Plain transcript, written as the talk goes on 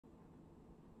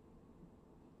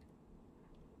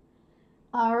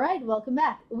All right, welcome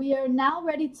back. We are now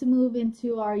ready to move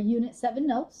into our Unit 7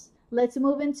 notes. Let's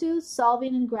move into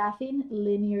solving and graphing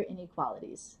linear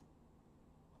inequalities.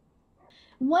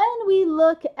 When we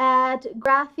look at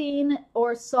graphing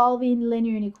or solving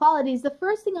linear inequalities, the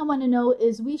first thing I want to know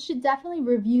is we should definitely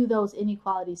review those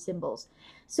inequality symbols.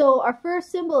 So our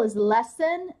first symbol is less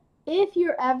than. If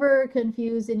you're ever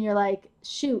confused and you're like,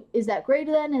 shoot, is that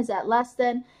greater than? Is that less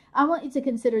than? I want you to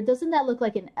consider, doesn't that look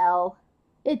like an L?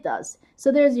 It does.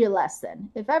 So there's your less than.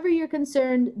 If ever you're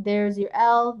concerned, there's your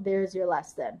L, there's your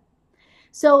less than.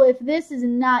 So if this is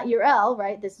not your L,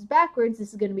 right, this is backwards,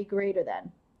 this is going to be greater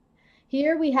than.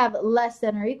 Here we have less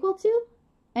than or equal to,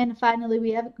 and finally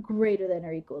we have greater than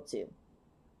or equal to.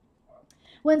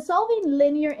 When solving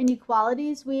linear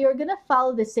inequalities, we are going to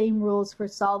follow the same rules for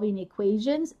solving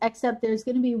equations, except there's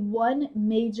going to be one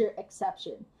major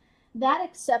exception. That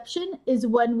exception is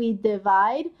when we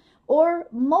divide or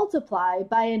multiply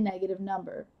by a negative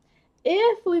number.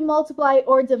 If we multiply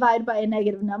or divide by a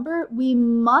negative number, we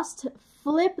must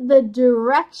flip the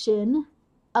direction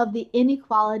of the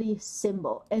inequality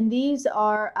symbol, and these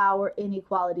are our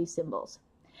inequality symbols.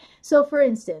 So for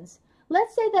instance,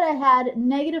 let's say that I had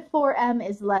negative 4m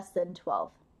is less than 12.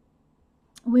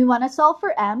 We want to solve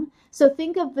for m, so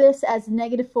think of this as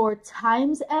negative 4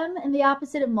 times m, and the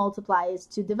opposite of multiply is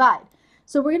to divide.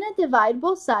 So we're going to divide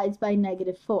both sides by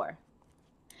negative 4.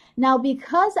 Now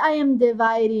because I am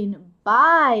dividing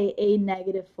by a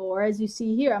negative 4, as you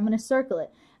see here, I'm going to circle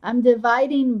it. I'm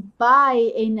dividing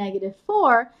by a negative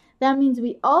 4, that means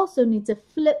we also need to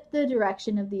flip the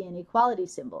direction of the inequality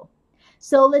symbol.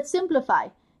 So let's simplify.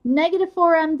 Negative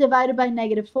 4m divided by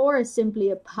negative 4 is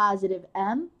simply a positive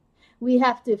m. We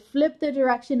have to flip the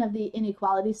direction of the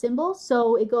inequality symbol,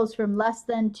 so it goes from less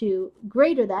than to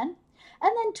greater than.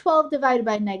 And then 12 divided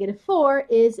by negative 4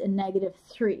 is a negative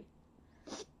 3.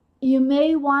 You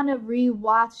may want to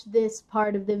re-watch this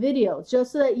part of the video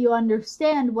just so that you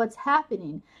understand what's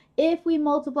happening. If we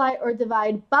multiply or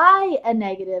divide by a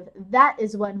negative, that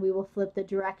is when we will flip the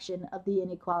direction of the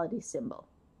inequality symbol.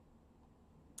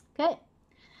 Okay.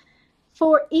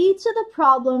 For each of the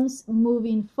problems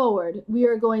moving forward, we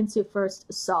are going to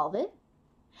first solve it.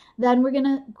 Then we're going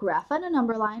to graph on a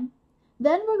number line.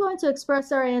 Then we're going to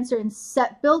express our answer in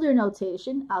set builder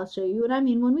notation. I'll show you what I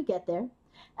mean when we get there.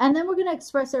 And then we're going to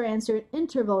express our answer in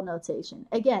interval notation.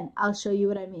 Again, I'll show you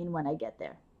what I mean when I get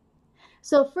there.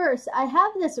 So first, I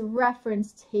have this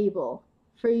reference table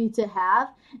for you to have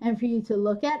and for you to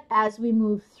look at as we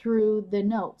move through the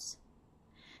notes.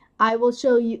 I will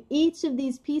show you each of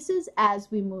these pieces as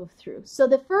we move through. So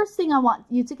the first thing I want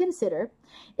you to consider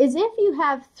is if you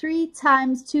have 3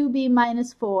 times 2b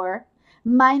minus 4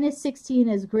 minus 16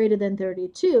 is greater than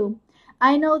 32,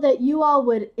 I know that you all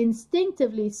would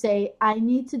instinctively say, I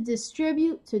need to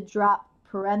distribute to drop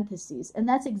parentheses. And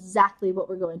that's exactly what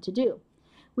we're going to do.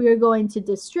 We are going to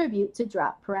distribute to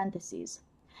drop parentheses.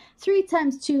 3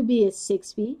 times 2b is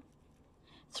 6b.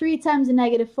 3 times a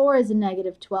negative 4 is a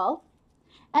negative 12.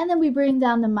 And then we bring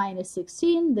down the minus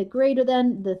 16, the greater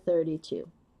than, the 32.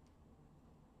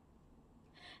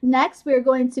 Next, we are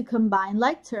going to combine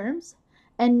like terms.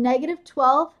 And negative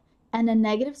 12 and a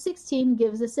negative 16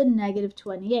 gives us a negative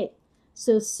 28.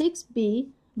 So 6b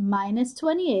minus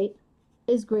 28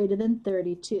 is greater than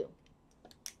 32.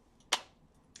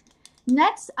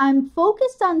 Next, I'm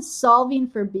focused on solving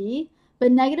for b,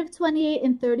 but negative 28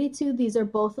 and 32, these are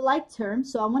both like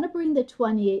terms, so I want to bring the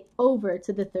 28 over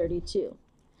to the 32.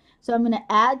 So I'm going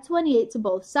to add 28 to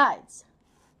both sides.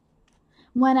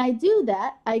 When I do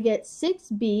that, I get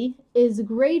 6b is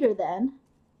greater than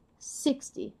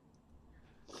 60.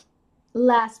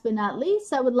 Last but not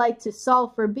least, I would like to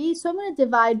solve for b, so I'm going to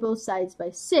divide both sides by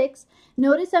 6.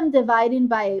 Notice I'm dividing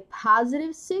by a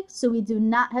positive 6, so we do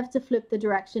not have to flip the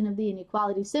direction of the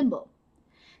inequality symbol.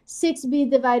 6b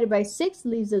divided by 6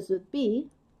 leaves us with b.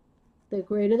 The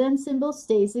greater than symbol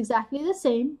stays exactly the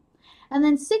same. And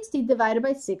then 60 divided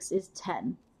by 6 is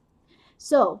 10.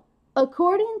 So,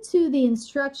 according to the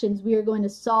instructions, we are going to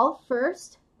solve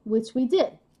first, which we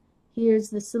did. Here's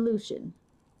the solution.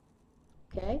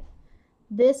 Okay?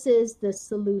 This is the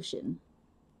solution.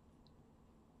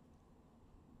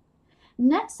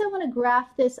 Next, I want to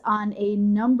graph this on a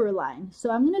number line.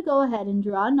 So I'm going to go ahead and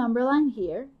draw a number line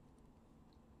here.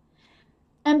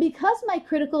 And because my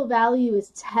critical value is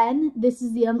 10, this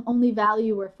is the only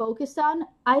value we're focused on,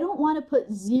 I don't want to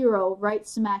put 0 right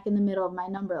smack in the middle of my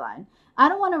number line. I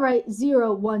don't want to write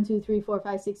 0, 1, 2, 3, 4,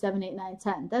 5, 6, 7, 8, 9,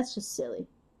 10. That's just silly.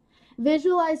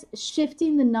 Visualize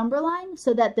shifting the number line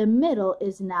so that the middle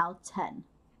is now 10.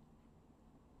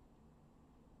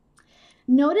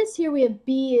 Notice here we have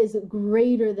b is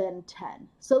greater than 10.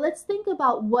 So let's think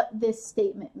about what this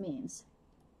statement means.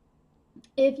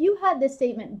 If you had this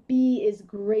statement b is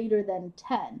greater than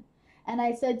 10, and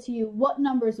I said to you what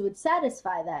numbers would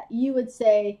satisfy that, you would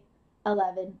say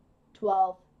 11,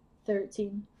 12,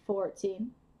 13,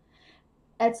 14,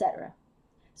 etc.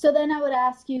 So then I would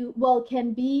ask you, well,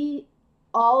 can b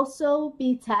also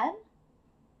be 10?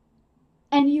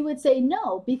 And you would say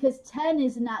no, because 10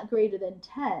 is not greater than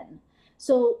 10.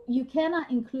 So you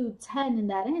cannot include 10 in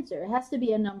that answer. It has to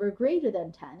be a number greater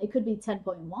than 10. It could be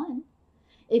 10.1.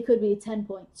 It could be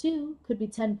 10.2. Could be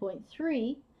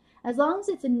 10.3. As long as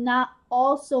it's not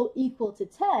also equal to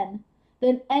 10,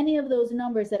 then any of those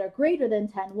numbers that are greater than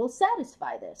 10 will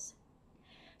satisfy this.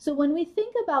 So when we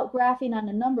think about graphing on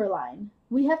a number line,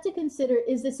 we have to consider,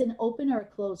 is this an open or a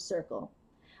closed circle?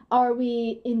 Are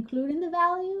we including the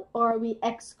value or are we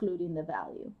excluding the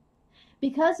value?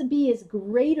 Because b is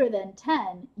greater than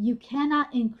 10, you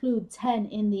cannot include 10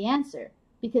 in the answer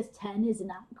because 10 is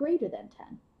not greater than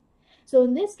 10. So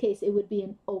in this case, it would be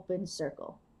an open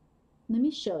circle. Let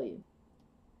me show you.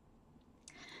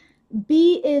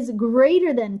 b is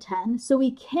greater than 10, so we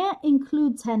can't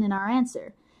include 10 in our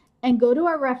answer. And go to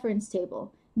our reference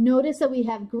table. Notice that we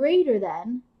have greater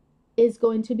than is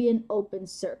going to be an open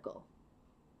circle.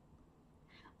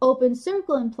 Open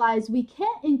circle implies we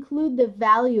can't include the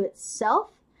value itself,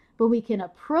 but we can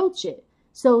approach it.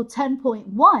 So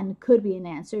 10.1 could be an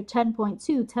answer,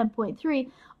 10.2,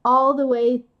 10.3, all the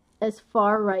way as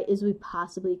far right as we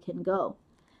possibly can go.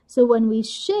 So when we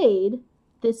shade,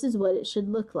 this is what it should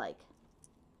look like.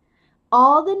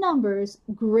 All the numbers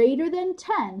greater than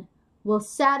 10 will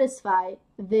satisfy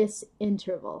this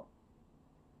interval.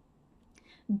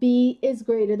 b is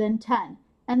greater than 10.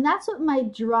 And that's what my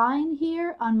drawing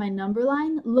here on my number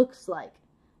line looks like.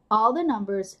 All the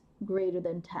numbers greater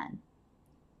than 10.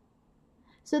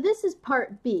 So this is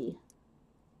part B,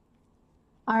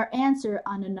 our answer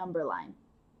on a number line.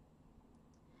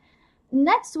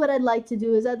 Next, what I'd like to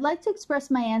do is I'd like to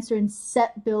express my answer in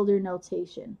set builder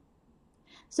notation.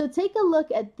 So take a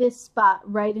look at this spot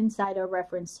right inside our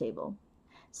reference table.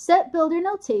 Set builder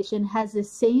notation has the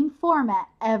same format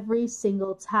every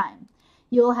single time.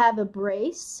 You'll have a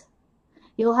brace,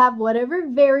 you'll have whatever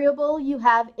variable you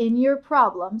have in your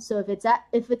problem. So if it's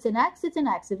an x, it's an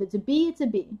x. If it's a b, it's a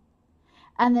b.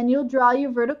 And then you'll draw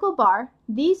your vertical bar.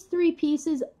 These three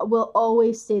pieces will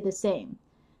always stay the same.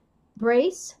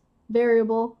 Brace,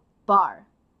 variable, bar.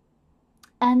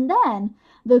 And then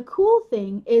the cool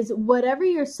thing is whatever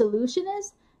your solution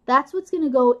is, that's what's going to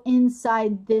go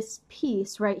inside this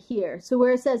piece right here. So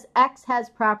where it says x has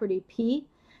property p,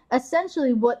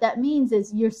 essentially what that means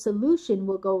is your solution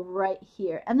will go right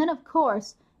here. And then of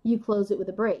course you close it with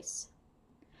a brace.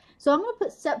 So I'm going to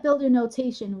put set builder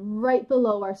notation right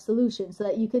below our solution so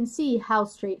that you can see how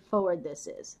straightforward this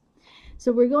is.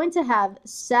 So we're going to have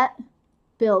set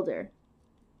builder.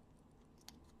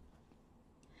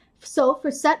 So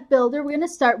for set builder, we're going to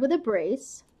start with a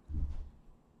brace.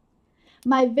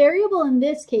 My variable in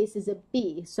this case is a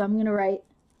b, so I'm going to write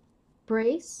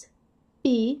brace,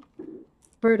 b,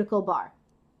 vertical bar.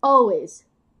 Always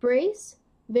brace,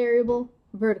 variable,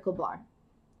 vertical bar.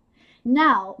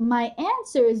 Now my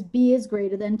answer is b is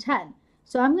greater than 10.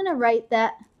 So I'm going to write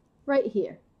that right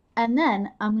here. And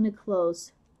then I'm going to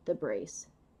close the brace.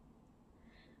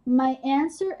 My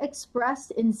answer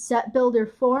expressed in set builder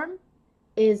form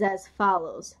is as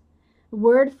follows.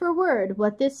 Word for word,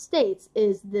 what this states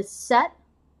is the set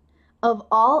of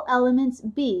all elements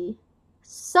b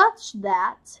such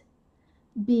that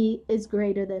b is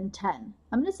greater than 10.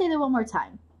 I'm going to say that one more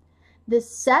time. The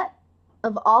set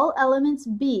of all elements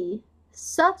b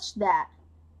such that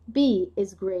b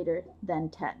is greater than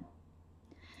 10.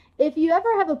 If you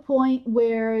ever have a point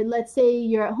where, let's say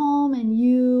you're at home and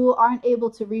you aren't able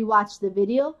to rewatch the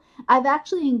video, I've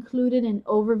actually included an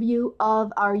overview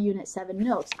of our Unit 7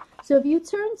 notes. So if you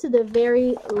turn to the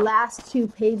very last 2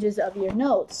 pages of your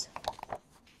notes,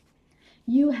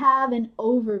 you have an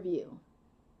overview.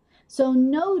 So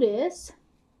notice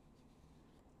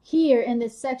here in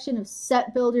this section of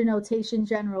set builder notation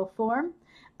general form,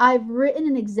 I've written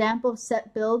an example of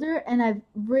set builder and I've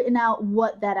written out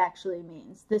what that actually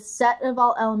means. The set of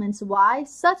all elements y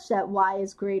such that y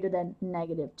is greater than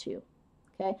 -2.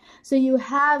 Okay, so you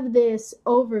have this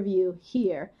overview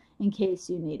here in case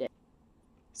you need it.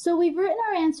 So we've written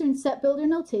our answer in set builder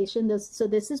notation, so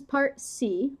this is part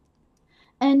C.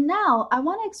 And now I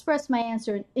want to express my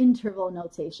answer in interval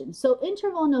notation. So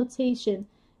interval notation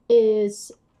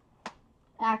is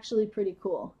actually pretty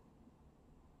cool.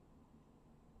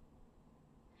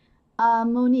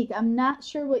 Monique, I'm not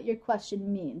sure what your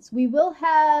question means. We will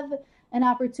have an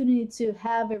opportunity to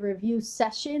have a review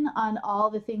session on all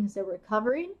the things that we're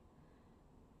covering.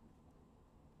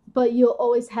 But you'll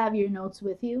always have your notes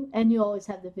with you, and you'll always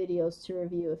have the videos to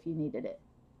review if you needed it.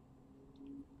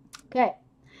 Okay,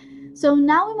 so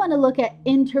now we want to look at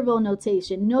interval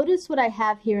notation. Notice what I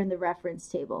have here in the reference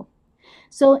table.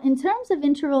 So in terms of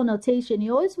interval notation,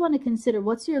 you always want to consider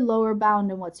what's your lower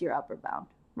bound and what's your upper bound,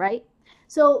 right?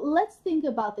 So let's think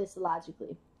about this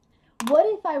logically. What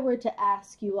if I were to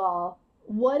ask you all,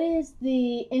 what is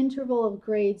the interval of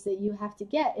grades that you have to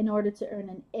get in order to earn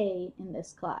an A in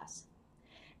this class?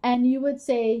 And you would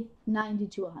say 90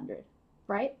 to 100,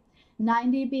 right?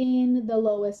 90 being the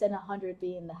lowest and 100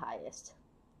 being the highest.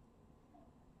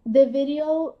 The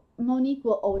video, Monique,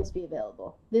 will always be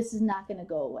available. This is not going to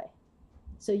go away.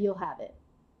 So you'll have it.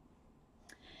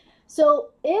 So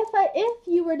if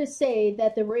you were to say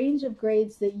that the range of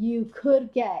grades that you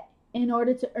could get in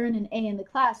order to earn an A in the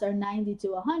class are 90 to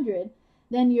 100,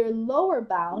 then your lower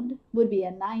bound would be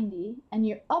a 90 and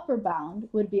your upper bound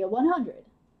would be a 100.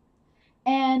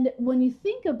 And when you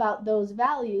think about those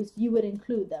values, you would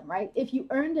include them, right? If you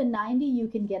earned a 90, you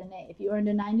can get an A. If you earned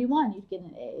a 91, you'd get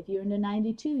an A. If you earned a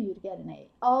 92, you'd get an A,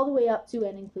 all the way up to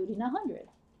and including 100.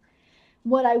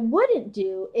 What I wouldn't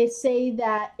do is say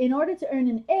that in order to earn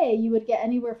an A, you would get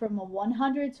anywhere from a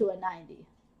 100 to a 90.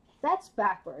 That's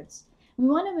backwards. We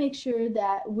want to make sure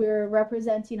that we're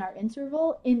representing our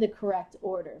interval in the correct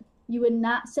order. You would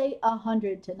not say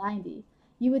 100 to 90.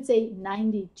 You would say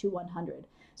 90 to 100.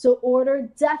 So order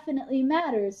definitely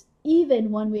matters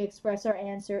even when we express our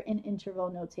answer in interval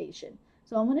notation.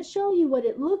 So I'm going to show you what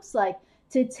it looks like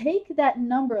to take that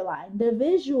number line, the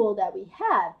visual that we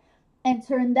have, and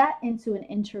turn that into an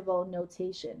interval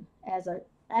notation as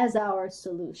our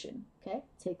solution. Okay,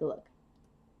 take a look.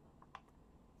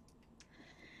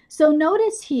 So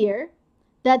notice here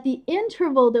that the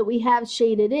interval that we have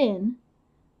shaded in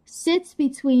sits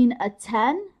between a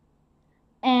 10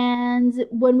 and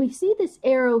when we see this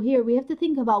arrow here, we have to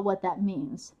think about what that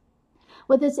means.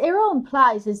 What this arrow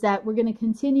implies is that we're going to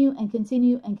continue and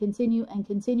continue and continue and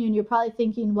continue. And you're probably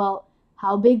thinking, well,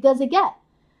 how big does it get?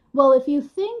 Well, if you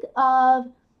think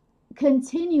of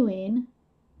continuing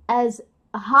as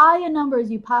high a number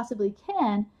as you possibly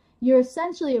can, you're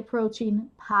essentially approaching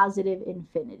positive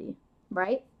infinity,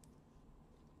 right?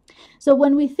 So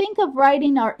when we think of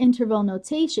writing our interval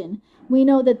notation, we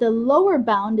know that the lower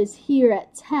bound is here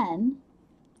at 10.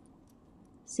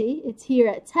 See, it's here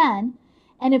at 10.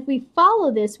 And if we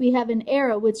follow this, we have an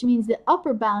arrow, which means the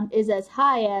upper bound is as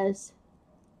high as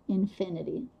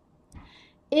infinity.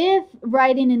 If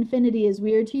writing infinity is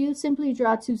weird to you, simply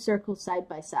draw two circles side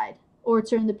by side. Or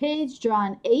turn the page, draw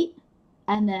an 8,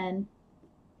 and then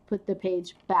put the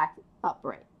page back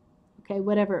upright. Okay,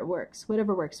 whatever works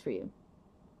for you.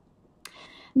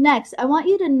 Next, I want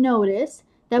you to notice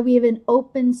that we have an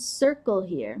open circle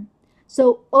here.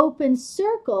 So open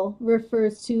circle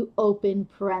refers to open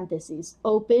parentheses.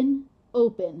 Open,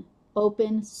 open,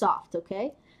 open, soft,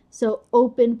 okay? So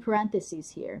open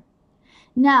parentheses here.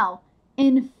 Now,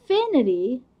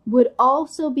 infinity would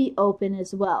also be open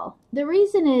as well. The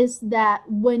reason is that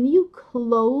when you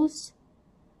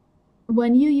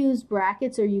use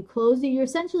brackets or you close it, you're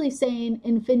essentially saying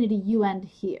infinity, you end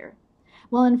here.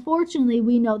 Well, unfortunately,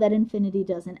 we know that infinity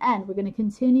doesn't end. We're going to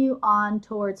continue on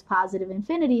towards positive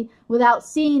infinity without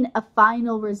seeing a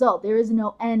final result. There is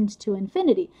no end to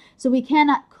infinity. So we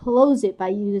cannot close it by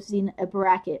using a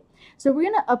bracket. So we're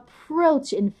going to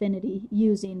approach infinity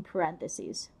using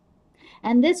parentheses.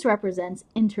 And this represents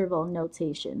interval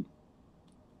notation.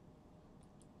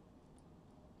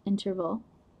 Interval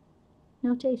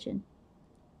notation.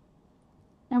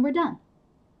 And we're done.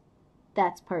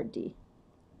 That's part D.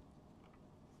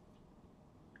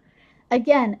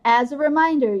 Again, as a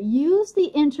reminder, use the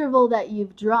interval that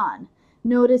you've drawn.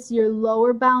 Notice your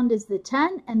lower bound is the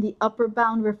 10 and the upper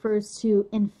bound refers to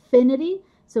infinity.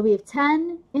 So we have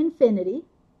 10, infinity,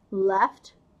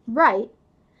 left, right,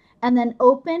 and then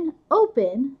open,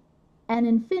 open, and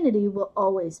infinity will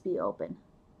always be open.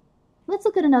 Let's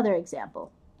look at another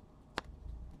example.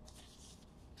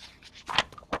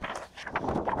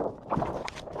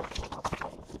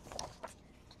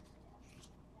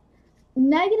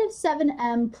 Negative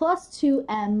 7m plus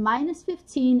 2m minus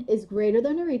 15 is greater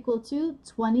than or equal to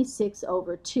 26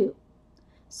 over 2.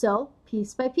 So,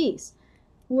 piece by piece.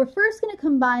 We're first going to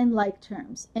combine like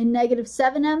terms. And negative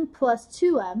 7m plus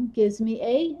 2m gives me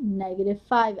a negative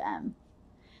 5m.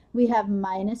 We have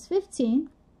minus 15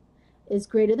 is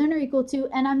greater than or equal to,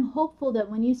 and I'm hopeful that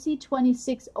when you see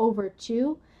 26 over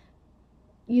 2,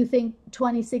 you think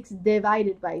 26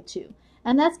 divided by 2.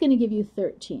 And that's going to give you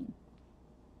 13.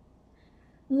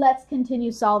 let's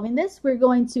continue solving this. We're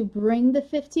going to bring the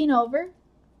 15 over.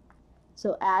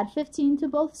 So add 15 to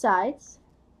both sides.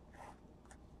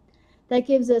 That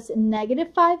gives us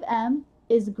negative 5m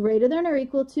is greater than or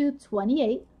equal to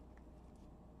 28.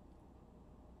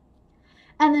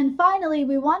 And then finally,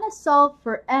 we want to solve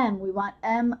for m. We want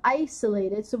m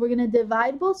isolated, so we're going to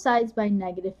divide both sides by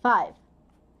negative 5.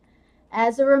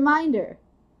 As a reminder,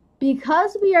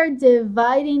 because we are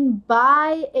dividing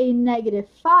by a negative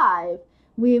 5,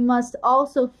 we must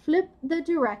also flip the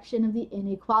direction of the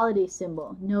inequality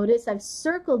symbol. Notice I've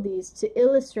circled these to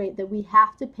illustrate that we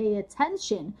have to pay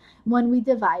attention when we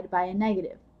divide by a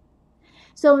negative.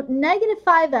 So negative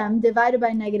 5m divided by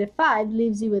negative 5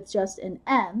 leaves you with just an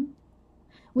m.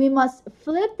 We must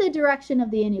flip the direction of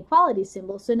the inequality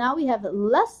symbol, so now we have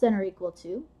less than or equal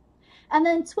to. And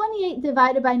then 28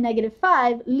 divided by negative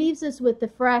 5 leaves us with the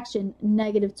fraction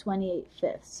negative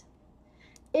 28/5.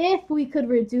 If we could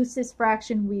reduce this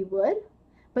fraction, we would,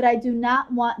 but I do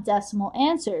not want decimal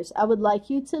answers. I would like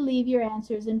you to leave your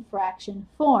answers in fraction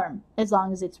form as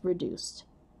long as it's reduced.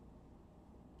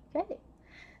 Okay,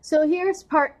 so here's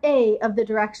part A of the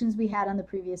directions we had on the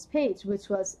previous page, which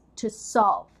was to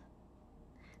solve.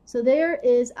 So there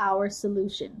is our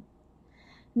solution.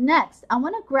 Next, I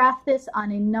want to graph this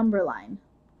on a number line.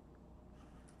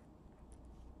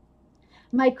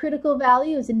 My critical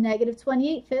value is a negative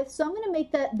 28/5, so I'm going to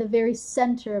make that the very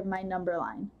center of my number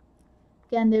line.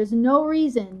 Again, there's no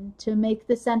reason to make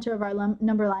the center of our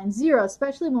number line 0,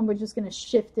 especially when we're just going to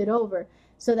shift it over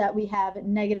so that we have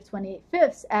negative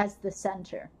 28/5 as the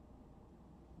center.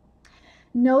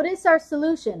 Notice our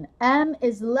solution. M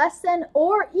is less than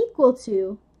or equal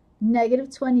to negative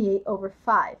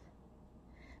 28/5.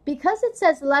 Because it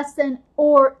says less than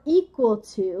or equal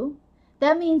to,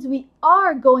 that means we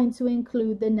are going to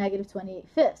include the negative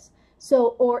 28/5.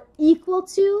 So, or equal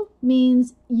to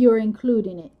means you're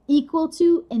including it. Equal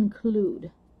to,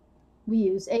 include. We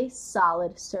use a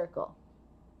solid circle.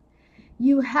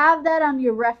 You have that on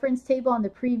your reference table on the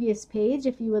previous page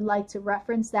if you would like to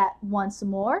reference that once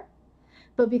more.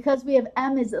 But because we have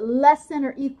m is less than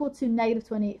or equal to negative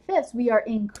 28/5, we are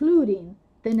including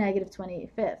the negative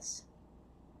 28/5.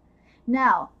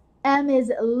 Now, m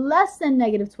is less than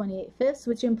negative 28/5,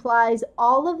 which implies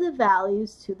all of the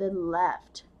values to the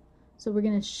left. So we're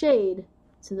going to shade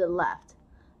to the left.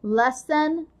 Less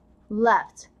than,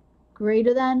 left.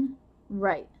 Greater than,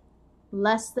 right.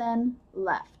 Less than,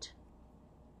 left.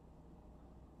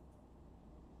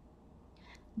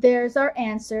 There's our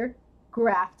answer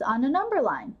graphed on a number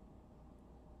line.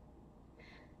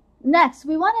 Next,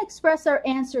 we want to express our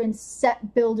answer in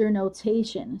set builder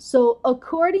notation. So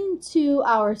according to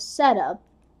our setup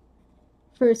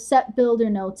for set builder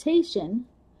notation,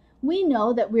 we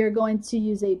know that we are going to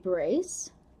use a brace.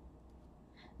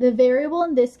 The variable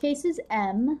in this case is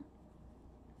m.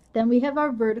 Then we have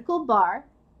our vertical bar.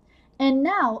 And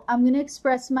now I'm going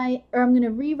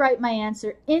to rewrite my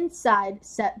answer inside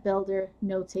set builder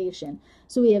notation.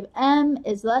 So we have m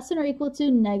is less than or equal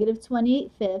to negative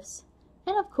 28/5.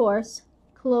 And of course,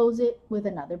 close it with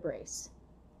another brace.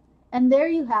 And there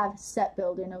you have set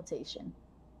builder notation.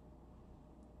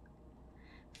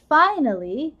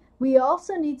 Finally, we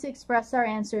also need to express our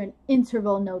answer in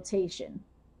interval notation.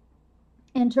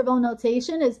 Interval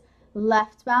notation is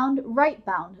left bound, right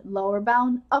bound, lower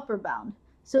bound, upper bound.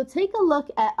 So take a look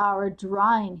at our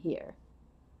drawing here.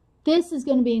 This is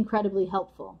going to be incredibly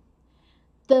helpful.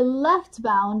 The left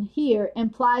bound here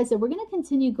implies that we're going to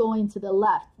continue going to the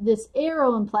left. This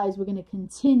arrow implies we're going to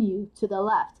continue to the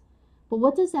left. But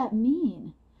what does that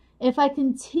mean? If I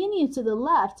continue to the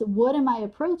left, what am I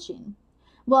approaching?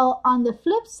 Well, on the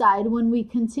flip side, when we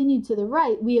continue to the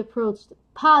right, we approached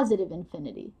positive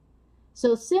infinity.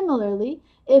 So similarly,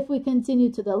 if we continue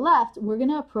to the left, we're going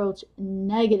to approach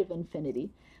negative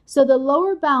infinity. So the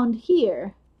lower bound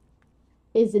here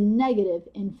is negative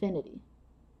infinity.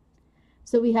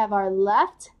 So we have our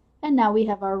left, and now we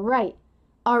have our right.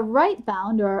 Our right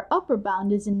bound, or our upper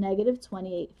bound, is negative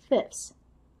 28/5.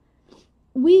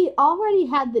 We already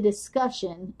had the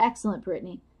discussion, excellent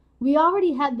Brittany, we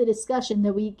already had the discussion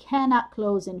that we cannot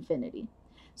close infinity.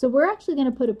 So we're actually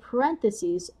going to put a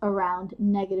parenthesis around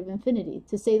negative infinity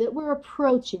to say that we're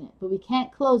approaching it, but we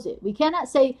can't close it. We cannot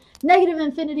say negative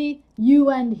infinity, you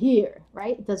end here,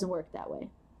 right? It doesn't work that way.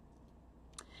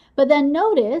 But then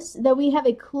notice that we have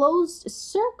a closed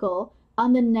circle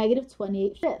on the negative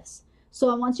 28/5. So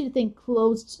I want you to think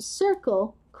closed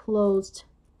circle, closed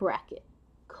bracket.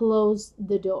 Close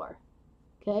the door.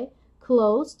 Okay?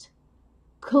 Closed,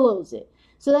 close it.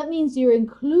 So that means you're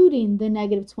including the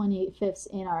negative 28/5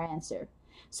 in our answer.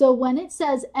 So when it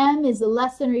says m is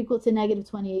less than or equal to negative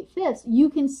 28/5, you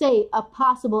can say a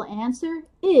possible answer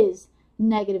is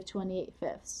negative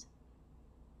 28/5.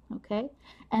 Okay?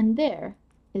 And there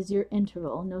is your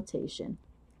interval notation.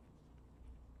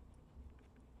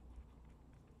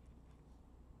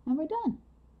 And we're done.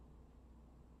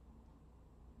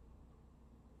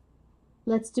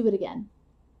 Let's do it again.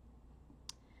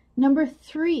 Number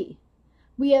 3,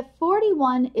 we have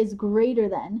 41 is greater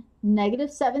than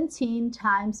negative 17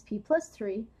 times p plus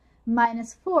 3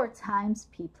 minus 4 times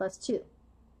p plus 2.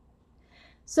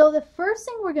 So the first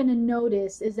thing we're going to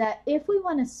notice is that if we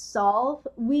want to solve,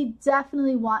 we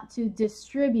definitely want to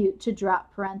distribute to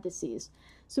drop parentheses.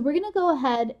 So we're going to go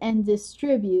ahead and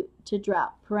distribute to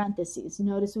drop parentheses.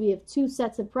 Notice we have 2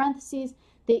 sets of parentheses.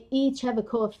 They each have a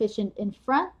coefficient in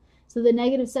front. So the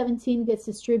negative 17 gets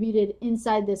distributed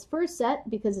inside this first set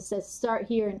because it says start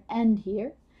here and end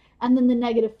here. And then the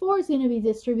negative 4 is going to be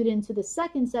distributed into the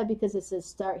second set because it says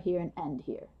start here and end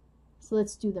here. So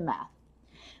let's do the math.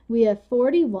 We have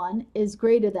 41 is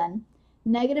greater than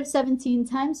negative 17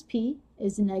 times p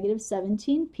is negative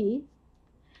 17p.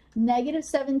 Negative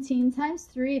 17 times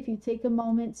 3, if you take a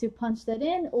moment to punch that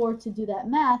in or to do that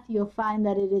math, you'll find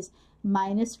that it is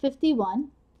minus 51.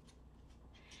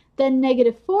 Then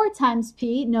negative 4 times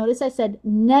p, notice I said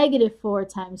negative 4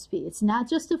 times p. It's not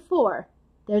just a 4.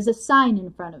 There's a sign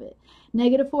in front of it.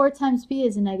 Negative 4 times p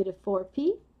is negative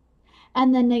 4p.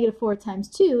 And then negative 4 times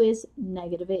 2 is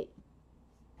negative 8.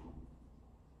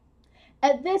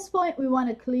 At this point, we want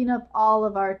to clean up all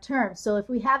of our terms. So if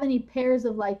we have any pairs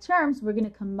of like terms, we're going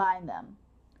to combine them.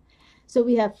 So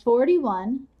we have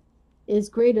 41 is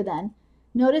greater than.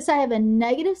 Notice I have a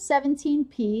negative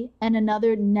 17p and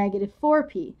another negative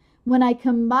 4p. When I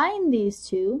combine these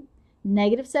two,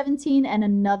 negative 17 and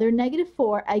another negative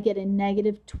 4, I get a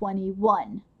negative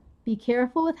 21. Be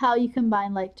careful with how you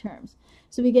combine like terms.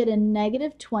 So we get a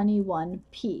negative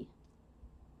 21p.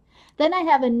 Then I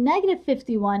have a negative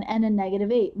 51 and a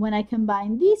negative 8. When I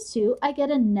combine these two, I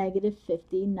get a negative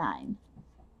 59.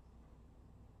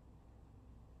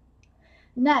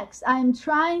 Next, I'm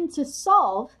trying to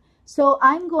solve, so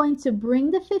I'm going to bring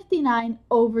the 59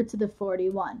 over to the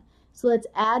 41. So let's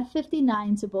add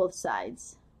 59 to both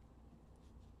sides.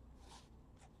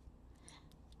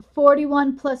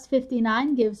 41 plus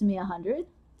 59 gives me 100,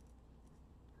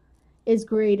 is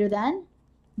greater than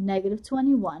negative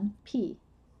 21p.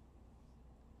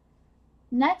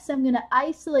 Next, I'm going to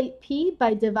isolate p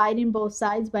by dividing both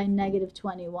sides by negative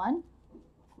 21.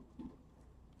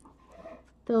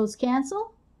 Those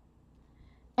cancel.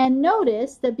 And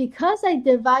notice that because I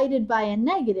divided by a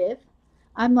negative,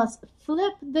 I must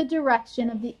flip the direction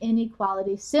of the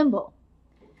inequality symbol.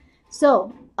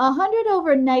 So 100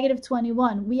 over negative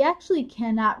 21, we actually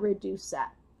cannot reduce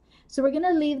that. So we're going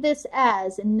to leave this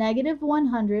as negative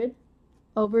 100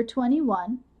 over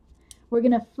 21. We're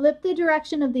going to flip the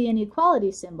direction of the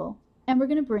inequality symbol, and we're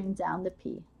going to bring down the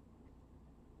p.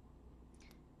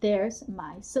 There's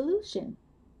my solution.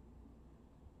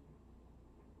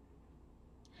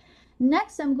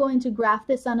 Next, I'm going to graph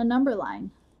this on a number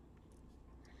line.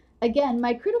 Again,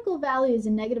 my critical value is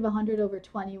a negative 100 over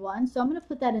 21, so I'm going to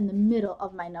put that in the middle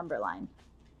of my number line.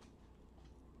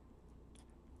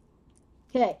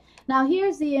 Okay, now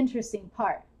here's the interesting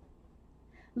part.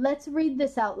 Let's read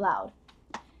this out loud.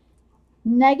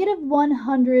 Negative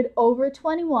 100 over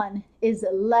 21 is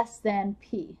less than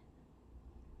p.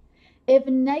 If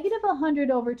negative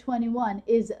 100 over 21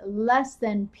 is less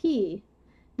than p,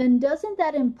 then doesn't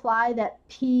that imply that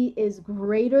p is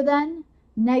greater than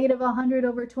negative 100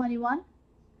 over 21?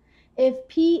 If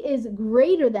p is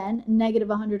greater than negative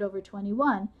 100 over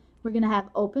 21, we're going to have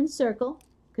open circle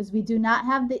because we do not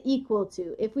have the equal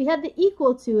to. If we had the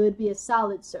equal to, it would be a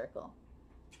solid circle.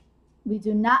 We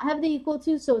do not have the equal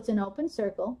to, so it's an open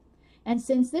circle. And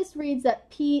since this reads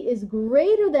that p is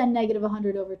greater than negative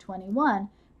 100 over 21,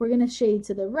 we're going to shade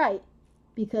to the right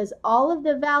because all of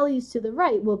the values to the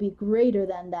right will be greater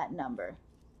than that number.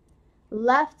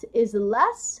 Left is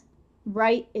less,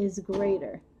 right is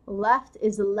greater. Left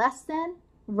is less than,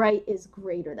 right is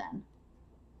greater than.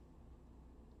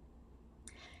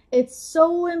 It's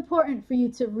so important for you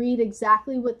to read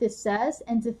exactly what this says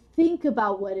and to think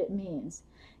about what it means.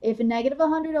 If negative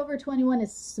 100 over 21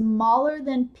 is smaller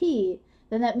than p,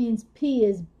 then that means p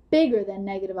is bigger than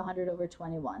negative 100 over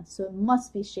 21. So it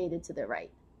must be shaded to the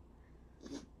right.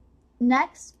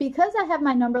 Next, because I have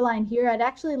my number line here, I'd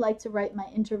actually like to write my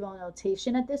interval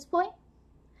notation at this point.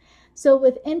 So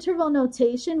with interval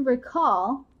notation,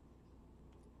 recall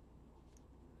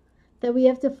that we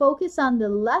have to focus on the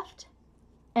left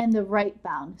and the right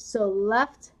bound. So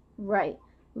left, right,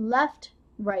 left,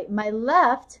 right. My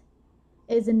left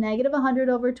is a negative 100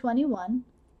 over 21.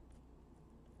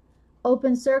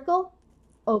 Open circle,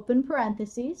 open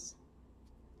parentheses.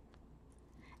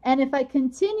 And if I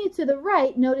continue to the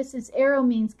right, notice this arrow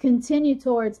means continue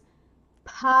towards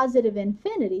positive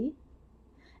infinity.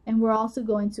 And we're also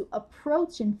going to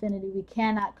approach infinity. We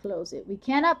cannot close it. We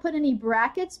cannot put any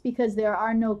brackets because there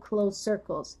are no closed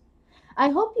circles. I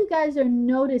hope you guys are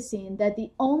noticing that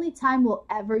the only time we'll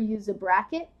ever use a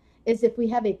bracket is if we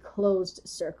have a closed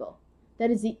circle.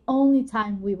 That is the only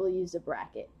time we will use a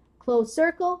bracket. Closed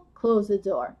circle, close the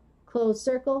door. Closed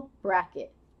circle,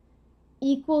 bracket.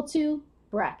 Equal to,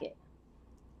 bracket.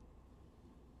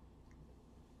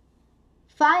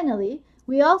 Finally,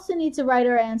 we also need to write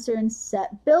our answer in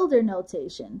set builder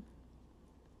notation.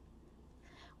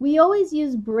 We always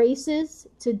use braces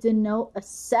to denote a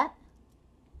set.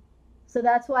 So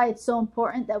that's why it's so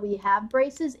important that we have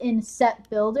braces in set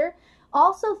builder.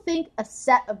 Also think a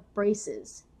set of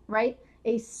braces, right?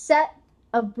 A set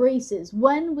of braces.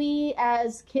 When we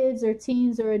as kids or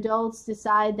teens or adults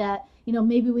decide that,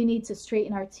 maybe we need to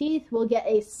straighten our teeth, we'll get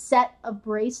a set of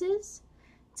braces.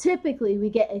 Typically, we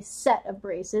get a set of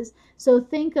braces. So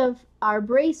think of our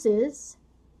braces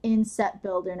in set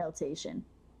builder notation.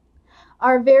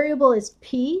 Our variable is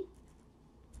P.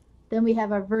 Then we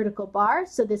have our vertical bar.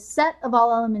 So the set of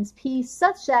all elements P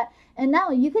such that, and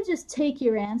now you could just take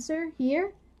your answer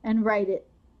here and write it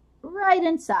right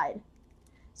inside.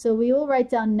 So we will write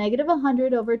down negative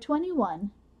 100 over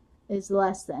 21 is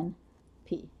less than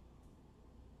P.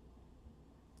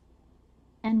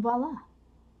 And voila,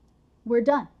 we're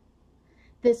done.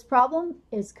 This problem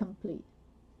is complete.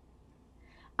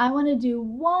 I want to do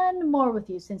one more with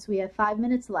you since we have 5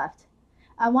 minutes left.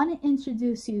 I want to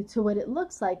introduce you to what it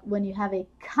looks like when you have a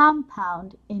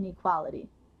compound inequality.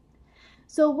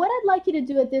 So what I'd like you to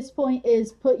do at this point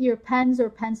is put your pens or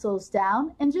pencils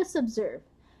down and just observe.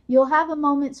 You'll have a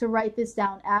moment to write this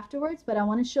down afterwards, but I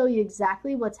want to show you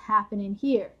exactly what's happening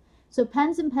here. So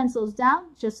pens and pencils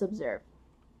down, just observe.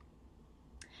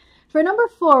 For number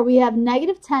 4, we have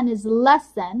negative 10 is less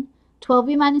than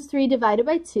 12b minus 3 divided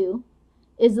by 2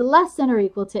 is less than or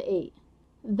equal to 8.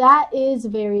 That is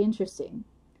very interesting.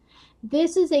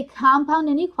 This is a compound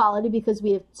inequality because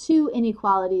we have two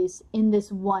inequalities in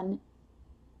this one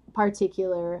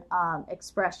particular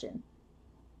expression.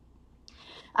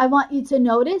 I want you to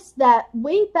notice that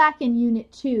way back in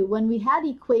Unit 2, when we had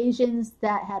equations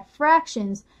that had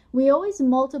fractions, we always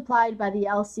multiplied by the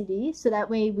LCD so that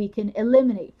way we can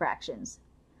eliminate fractions.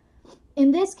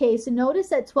 In this case, notice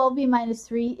that 12b minus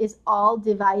 3 is all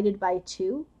divided by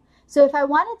 2. So if I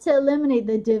wanted to eliminate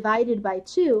the divided by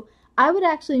 2, I would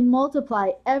actually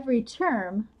multiply every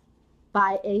term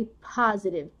by a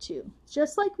positive 2,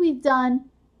 just like we've done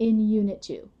in Unit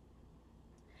 2.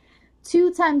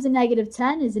 2 times a negative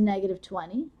 10 is a negative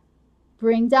 20.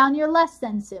 Bring down your less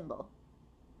than symbol.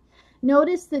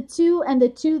 Notice the 2 and the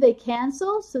 2, they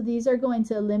cancel, so these are going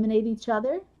to eliminate each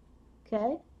other.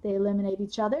 Okay, they eliminate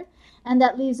each other. And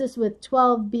that leaves us with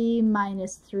 12b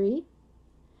minus 3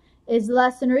 is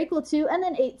less than or equal to, and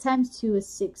then 8 times 2 is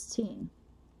 16.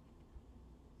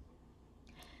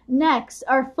 Next,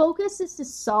 our focus is to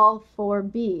solve for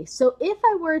b. So if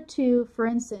I were to, for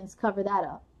instance, cover that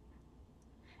up,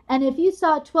 and if you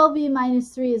saw 12b minus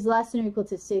 3 is less than or equal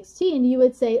to 16, you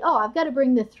would say, oh, I've got to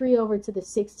bring the 3 over to the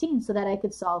 16 so that I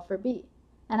could solve for b.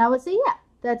 And I would say, yeah,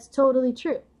 that's totally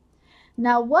true.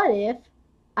 Now, what if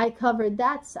I covered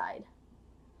that side?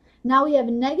 Now we have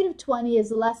negative 20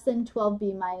 is less than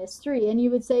 12b minus 3. And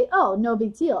you would say, oh, no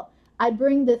big deal. I'd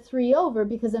bring the 3 over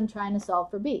because I'm trying to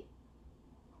solve for b.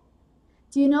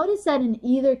 Do you notice that in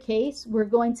either case, we're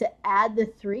going to add the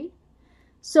 3?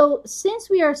 So since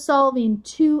we are solving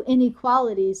two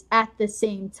inequalities at the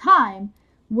same time,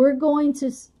 we're going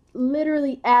to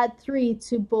literally add 3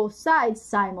 to both sides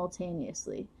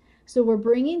simultaneously. So we're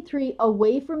bringing 3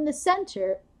 away from the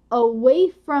center,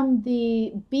 away from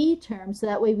the b term, so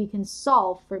that way we can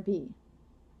solve for b.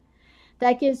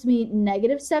 That gives me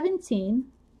negative 17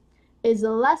 is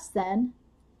less than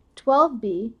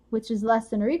 12b, which is less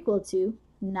than or equal to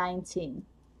 19.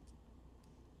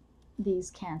 These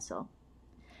cancel.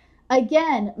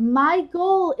 Again, my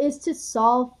goal is to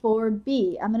solve for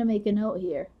b. I'm going to make a note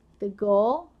here. The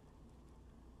goal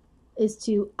is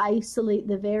to isolate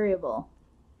the variable.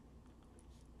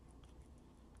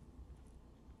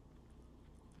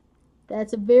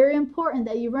 That's very important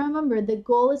that you remember. The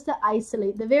goal is to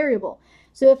isolate the variable.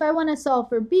 So if I want to solve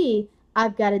for b,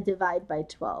 I've got to divide by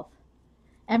 12.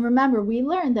 And remember, we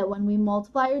learned that when we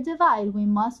multiply or divide, we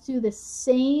must do the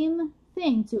same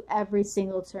thing to every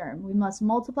single term. We must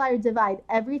multiply or divide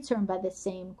every term by the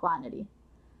same quantity.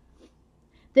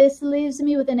 This leaves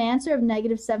me with an answer of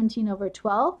negative 17 over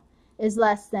 12 is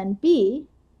less than b,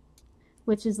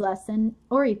 which is less than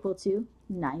or equal to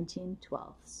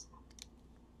 19/12.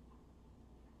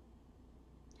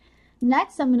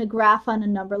 Next, I'm going to graph on a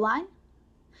number line.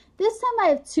 This time I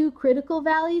have two critical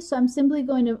values, so I'm simply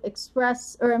going to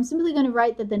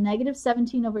write that the negative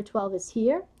 17 over 12 is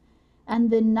here, and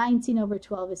the 19 over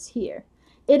 12 is here.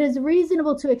 It is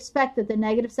reasonable to expect that the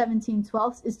negative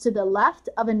 17/12 is to the left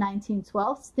of a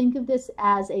 19/12. Think of this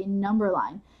as a number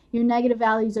line. Your negative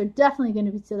values are definitely going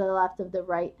to be to the left of the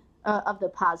right of the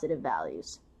positive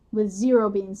values, with 0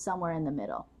 being somewhere in the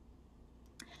middle.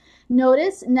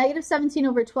 Notice negative 17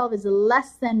 over 12 is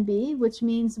less than b, which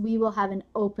means we will have an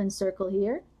open circle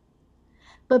here.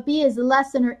 But b is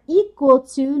less than or equal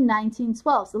to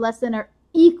 19/12. So less than or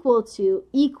equal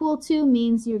to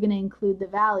means you're going to include the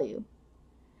value.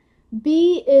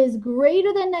 b is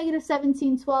greater than negative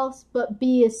 17/12, but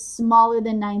b is smaller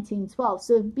than 19/12.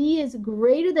 So if b is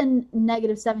greater than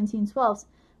negative 17/12,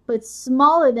 but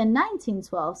smaller than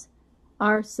 19/12,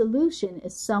 our solution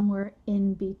is somewhere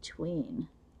in between.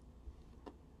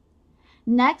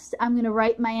 Next, I'm going to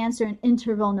write my answer in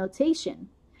interval notation.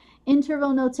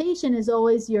 Interval notation is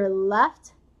always your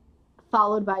left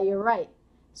followed by your right.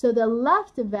 So the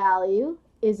left value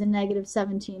is a negative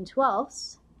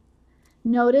 17/12.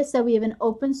 Notice that we have an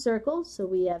open circle, so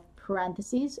we have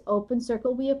parentheses, open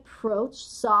circle, we approach,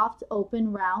 soft,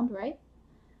 open, round, right?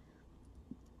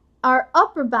 Our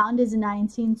upper bound is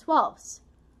 19/12.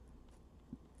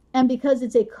 And because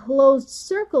it's a closed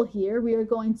circle here, we are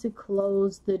going to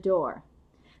close the door.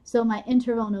 So my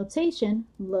interval notation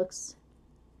looks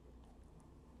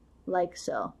like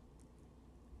so.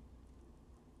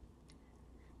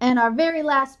 And our very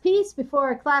last piece before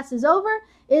our class is over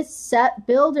is set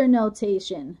builder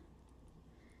notation.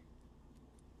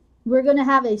 We're going to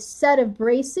have a set of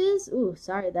braces. Ooh,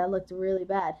 sorry, that looked really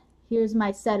bad. Here's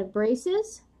my set of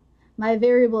braces. My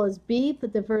variable is b,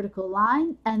 put the vertical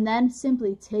line, and then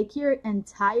simply take your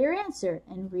entire answer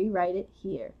and rewrite it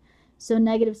here. So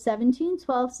negative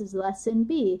 17/12 is less than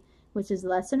b, which is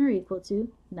less than or equal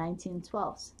to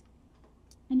 19/12.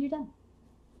 And you're done.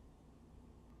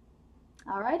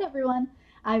 All right, everyone.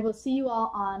 I will see you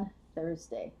all on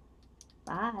Thursday.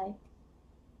 Bye.